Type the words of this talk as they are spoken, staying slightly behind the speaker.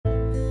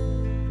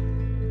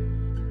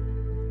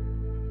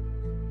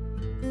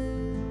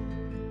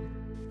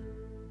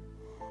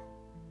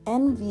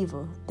En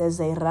vivo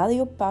desde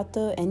Radio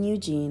Pato en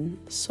Eugene,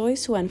 soy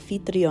su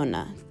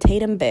anfitriona,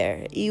 Tatum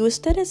Bear, y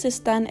ustedes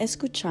están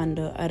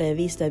escuchando a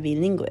Revista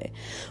Bilingüe,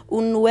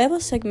 un nuevo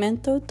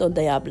segmento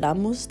donde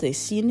hablamos de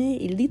cine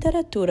y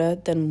literatura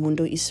del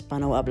mundo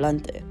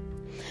hispanohablante.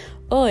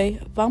 Hoy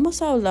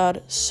vamos a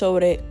hablar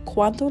sobre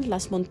Cuando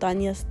las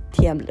montañas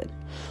tiemblan,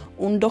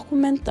 un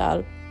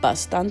documental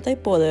bastante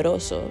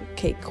poderoso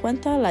que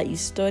cuenta la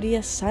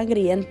historia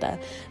sangrienta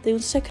de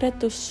un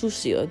secreto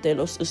sucio de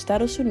los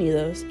Estados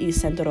Unidos y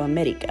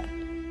Centroamérica,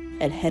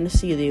 el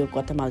genocidio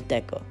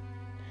guatemalteco.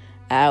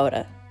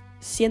 Ahora,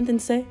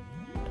 siéntense,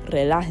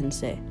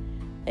 relájense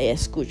y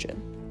escuchen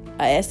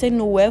a este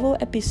nuevo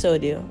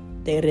episodio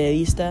de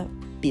Revista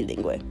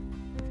Bilingüe.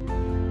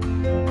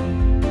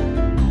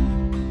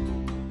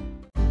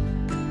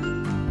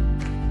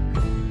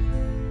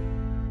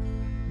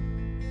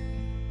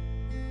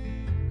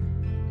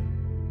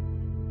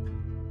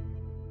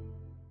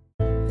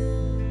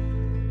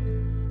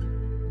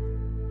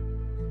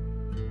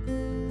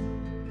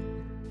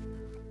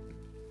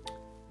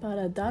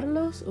 Para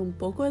darlos un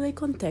poco de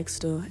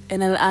contexto,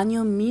 en el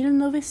año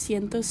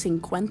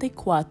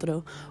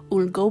 1954,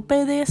 un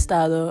golpe de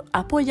Estado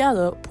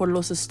apoyado por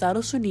los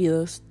Estados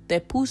Unidos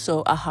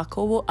depuso a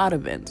Jacobo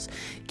Arbenz,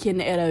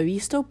 quien era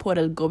visto por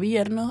el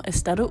gobierno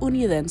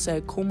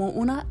estadounidense como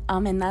una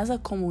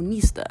amenaza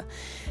comunista,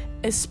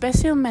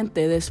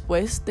 especialmente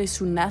después de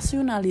su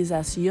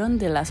nacionalización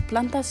de las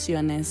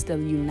plantaciones del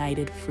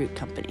United Fruit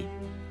Company.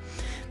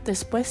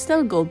 Después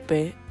del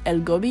golpe,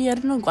 el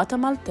gobierno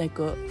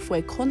guatemalteco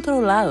fue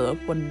controlado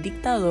por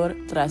dictador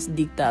tras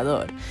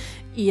dictador,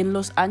 y en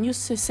los años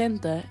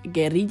 60,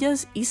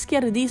 guerrillas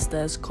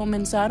izquierdistas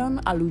comenzaron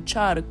a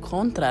luchar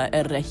contra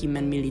el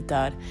régimen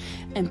militar,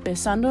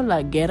 empezando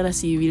la Guerra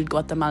Civil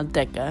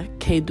Guatemalteca,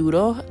 que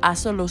duró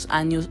hasta los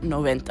años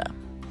 90.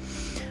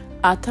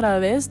 A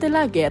través de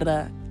la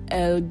guerra,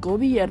 el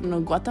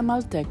gobierno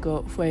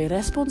guatemalteco fue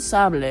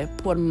responsable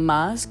por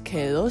más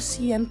que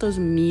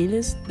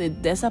 200,000 de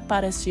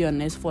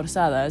desapariciones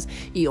forzadas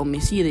y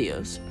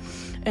homicidios.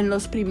 En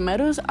los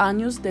primeros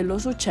años de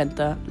los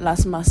 80,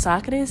 las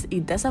masacres y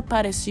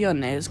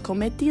desapariciones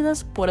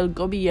cometidas por el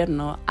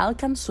gobierno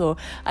alcanzó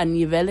a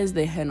niveles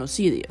de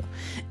genocidio.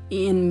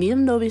 Y en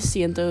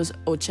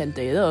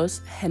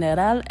 1982,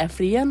 General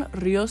Efraín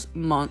Ríos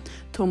Montt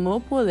tomó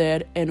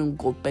poder en un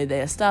golpe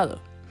de Estado.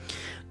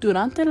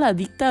 Durante la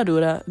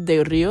dictadura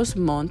de Ríos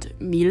Montt,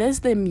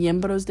 miles de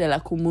miembros de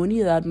la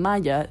comunidad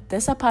maya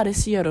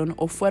desaparecieron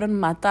o fueron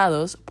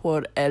matados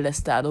por el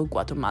Estado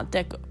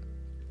guatemalteco.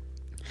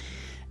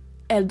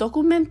 El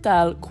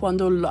documental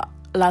Cuando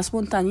las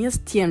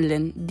montañas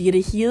tiemblan,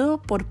 dirigido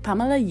por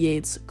Pamela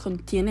Yates,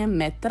 contiene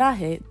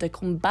metraje de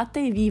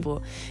combate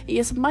vivo y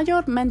es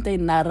mayormente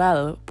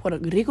narrado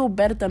por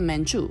Rigoberta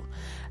Menchú,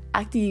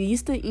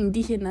 activista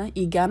indígena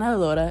y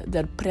ganadora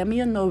del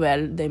Premio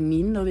Nobel de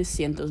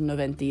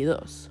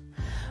 1992.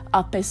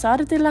 A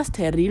pesar de las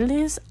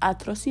terribles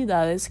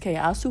atrocidades que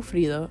ha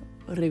sufrido,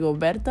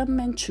 Rigoberta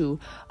Menchú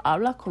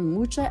habla con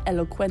mucha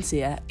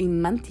elocuencia y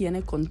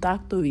mantiene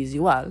contacto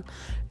visual,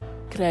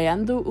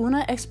 creando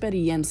una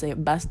experiencia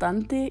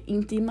bastante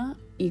íntima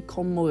y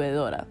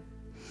conmovedora.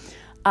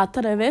 A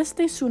través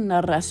de su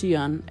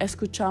narración,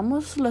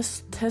 escuchamos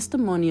los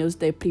testimonios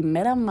de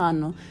primera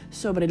mano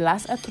sobre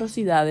las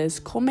atrocidades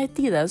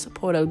cometidas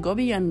por el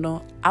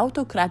gobierno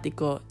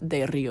autocrático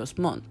de Ríos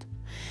Montt.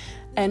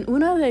 En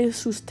uno de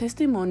sus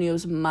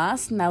testimonios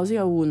más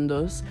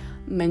nauseabundos,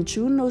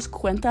 Menchú nos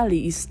cuenta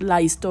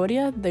la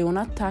historia de un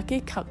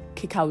ataque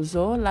que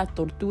causó la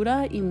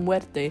tortura y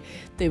muerte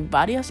de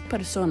varias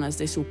personas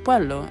de su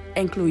pueblo,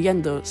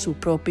 incluyendo su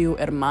propio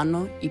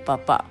hermano y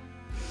papá.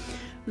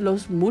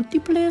 Los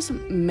múltiples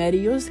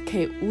medios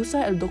que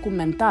usa el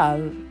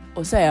documental,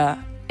 o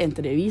sea,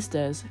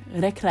 entrevistas,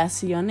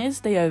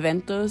 recreaciones de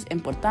eventos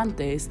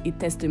importantes y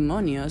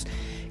testimonios,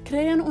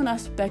 crean un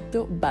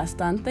aspecto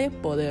bastante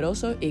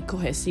poderoso y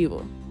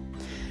cohesivo.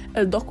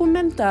 El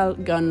documental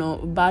ganó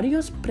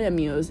varios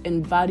premios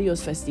en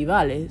varios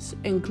festivales,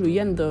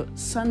 incluyendo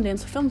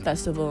Sundance Film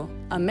Festival,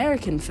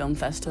 American Film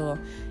Festival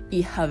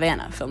y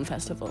Havana Film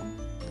Festival.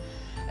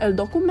 El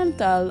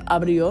documental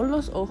abrió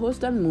los ojos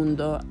del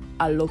mundo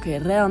a lo que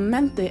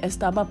realmente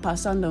estaba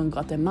pasando en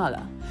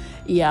Guatemala,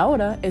 y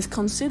ahora es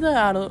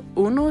considerado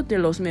uno de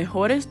los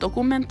mejores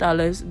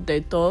documentales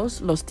de todos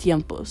los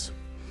tiempos.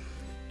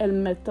 El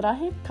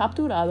metraje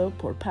capturado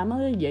por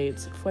Pamela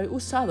Yates fue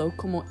usado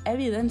como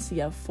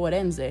evidencia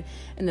forense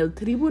en el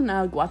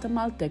Tribunal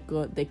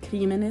Guatemalteco de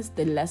Crímenes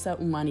de Lesa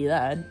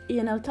Humanidad y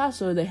en el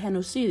caso de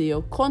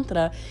genocidio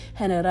contra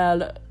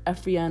General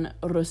Efraín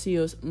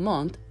Ríos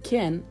Montt,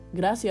 quien,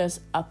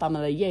 gracias a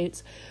Pamela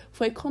Yates,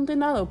 fue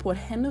condenado por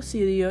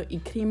genocidio y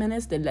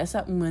crímenes de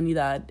lesa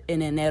humanidad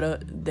en enero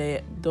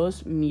de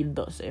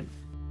 2012.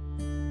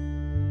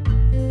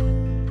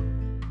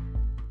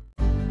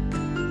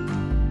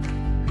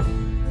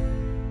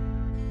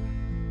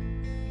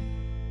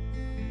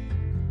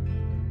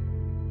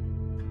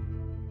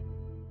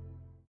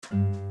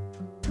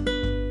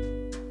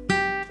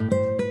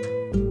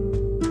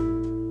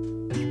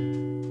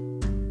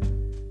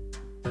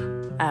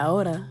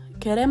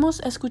 Queremos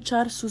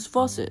escuchar sus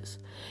voces.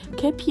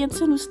 ¿Qué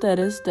piensan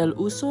ustedes del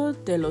uso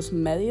de los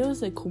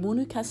medios de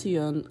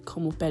comunicación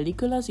como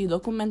películas y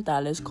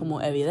documentales como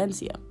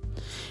evidencia?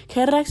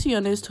 ¿Qué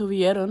reacciones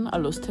tuvieron a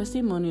los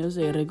testimonios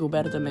de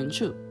Rigoberta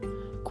Menchú?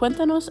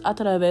 Cuéntanos a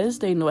través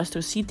de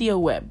nuestro sitio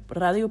web,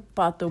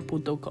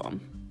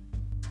 radiopato.com.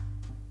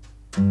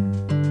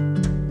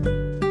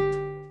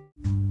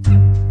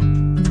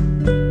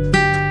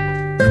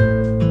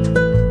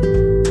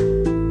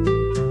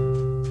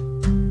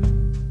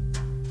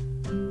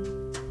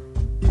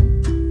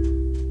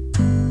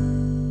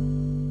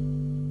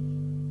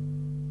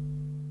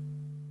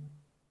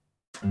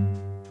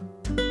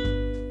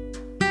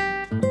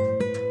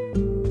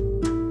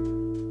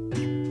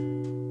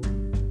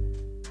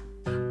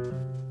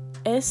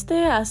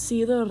 Este ha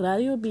sido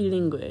Radio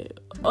Bilingüe.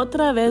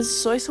 Otra vez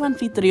soy su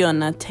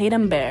anfitriona,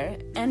 Tatum Bear,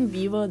 en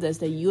vivo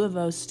desde U of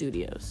O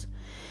Studios.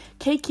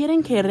 ¿Qué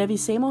quieren que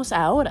revisemos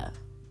ahora?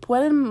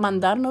 Pueden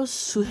mandarnos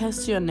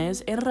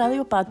sugestiones en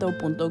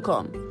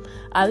radiopato.com.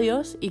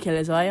 Adiós y que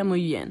les vaya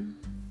muy bien.